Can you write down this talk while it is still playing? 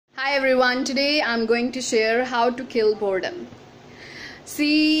Hi everyone, today I'm going to share how to kill boredom.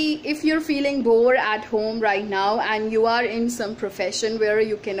 See, if you're feeling bored at home right now and you are in some profession where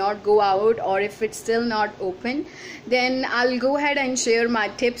you cannot go out, or if it's still not open, then I'll go ahead and share my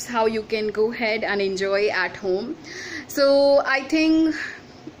tips how you can go ahead and enjoy at home. So I think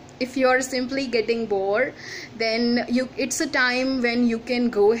if you're simply getting bored, then it's a time when you can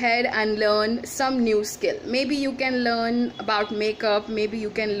go ahead and learn some new skill. Maybe you can learn about makeup, maybe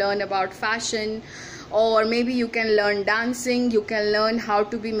you can learn about fashion, or maybe you can learn dancing, you can learn how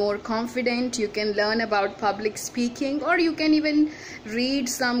to be more confident, you can learn about public speaking, or you can even read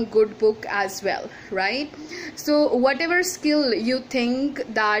some good book as well, right? So whatever skill you think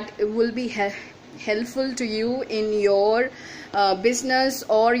that will be helpful to you in your business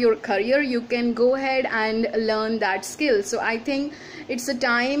or your career, you can go ahead and learn that skill. So I think it's a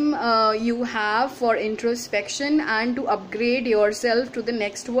time you have for introspection and to upgrade yourself to the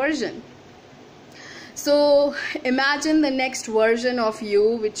next version. So imagine the next version of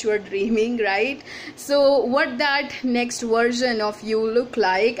you which you are dreaming, right? So what that next version of you look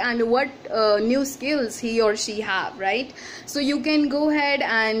like, and what new skills he or she have, right? So you can go ahead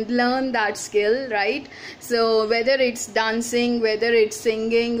and learn that skill, right? So whether it's dancing, whether it's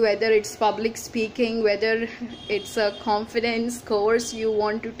singing, whether it's public speaking, whether it's a confidence course you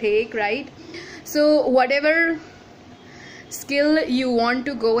want to take, right? So whatever skill you want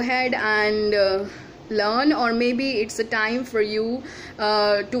to go ahead and learn, or maybe it's a time for you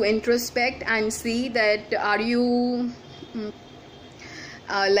to introspect and see that are you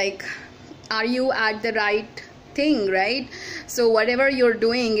are you at the right thing, right? So whatever you're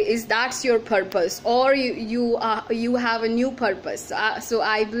doing, is that's your purpose, or you have a new purpose. So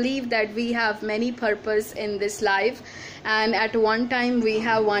I believe that we have many purpose in this life, and at one time we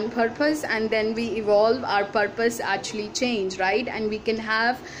have one purpose, and then we evolve, our purpose actually change, right? And we can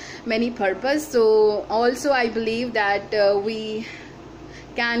have many purpose. So also I believe that we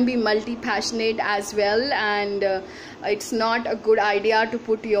can be multi-passionate as well, and it's not a good idea to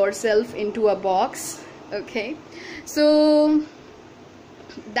put yourself into a box. Okay, so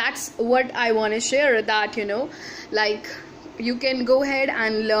that's what I want to share, that like you can go ahead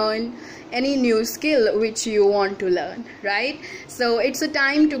and learn any new skill which you want to learn, right? So it's a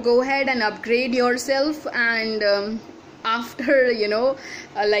time to go ahead and upgrade yourself, and after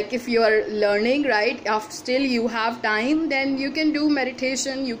like if you are learning, right, if still you have time, then you can do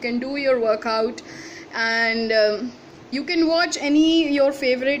meditation, you can do your workout, and you can watch your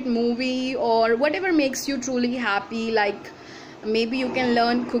favorite movie or whatever makes you truly happy. Like maybe you can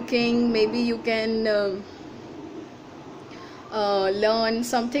learn cooking, maybe you can learn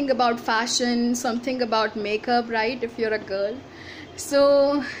something about fashion, something about makeup, right, if you're a girl.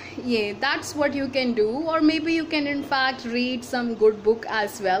 So yeah, that's what you can do. Or maybe you can in fact read some good book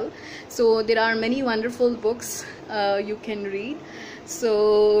as well. So there are many wonderful books you can read.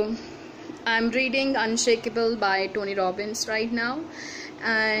 So I'm reading Unshakable by Tony Robbins right now,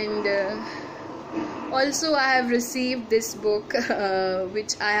 and also I have received this book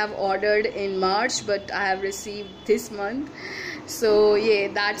which I have ordered in March, but I have received this month. So yeah,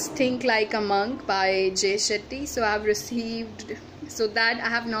 that's Think Like a Monk by Jay Shetty. So I have received, so that I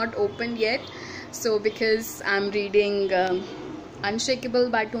have not opened yet, so because I'm reading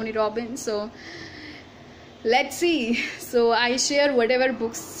Unshakable by Tony Robbins. So let's see. So I share whatever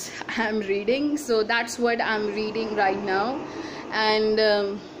books I'm reading. So that's what I'm reading right now,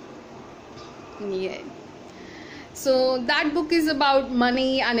 and yeah, so that book is about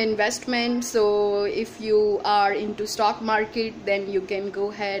money and investment. So if you are into stock market, then you can go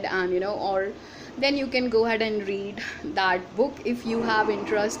ahead and or then you can go ahead and read that book if you have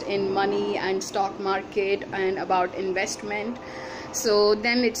interest in money and stock market and about investment. So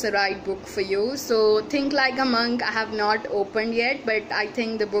then it's a right book for you. So Think Like a Monk I have not opened yet, but I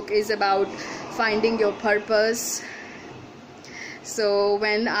think the book is about finding your purpose. So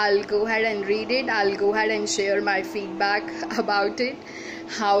when I'll go ahead and read it, I'll go ahead and share my feedback about it.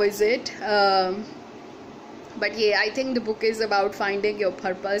 How is it? But yeah, I think the book is about finding your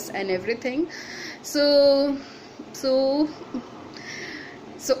purpose and everything. So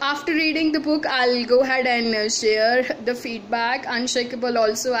after reading the book, I'll go ahead and share the feedback. Unshakable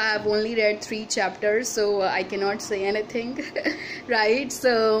also, I have only read 3 chapters, so I cannot say anything, right?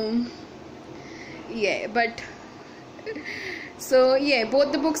 So yeah, so yeah,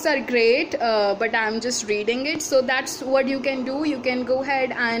 both the books are great, but I'm just reading it. So that's what you can do. You can go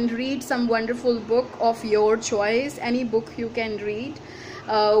ahead and read some wonderful book of your choice. Any book you can read,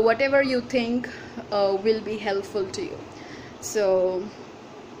 whatever you think will be helpful to you. So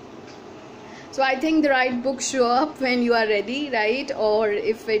So I think the right books show up when you are ready, right? Or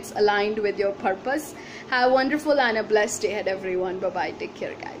if it's aligned with your purpose. Have a wonderful and a blessed day ahead, everyone. Bye bye. Take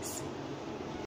care, guys.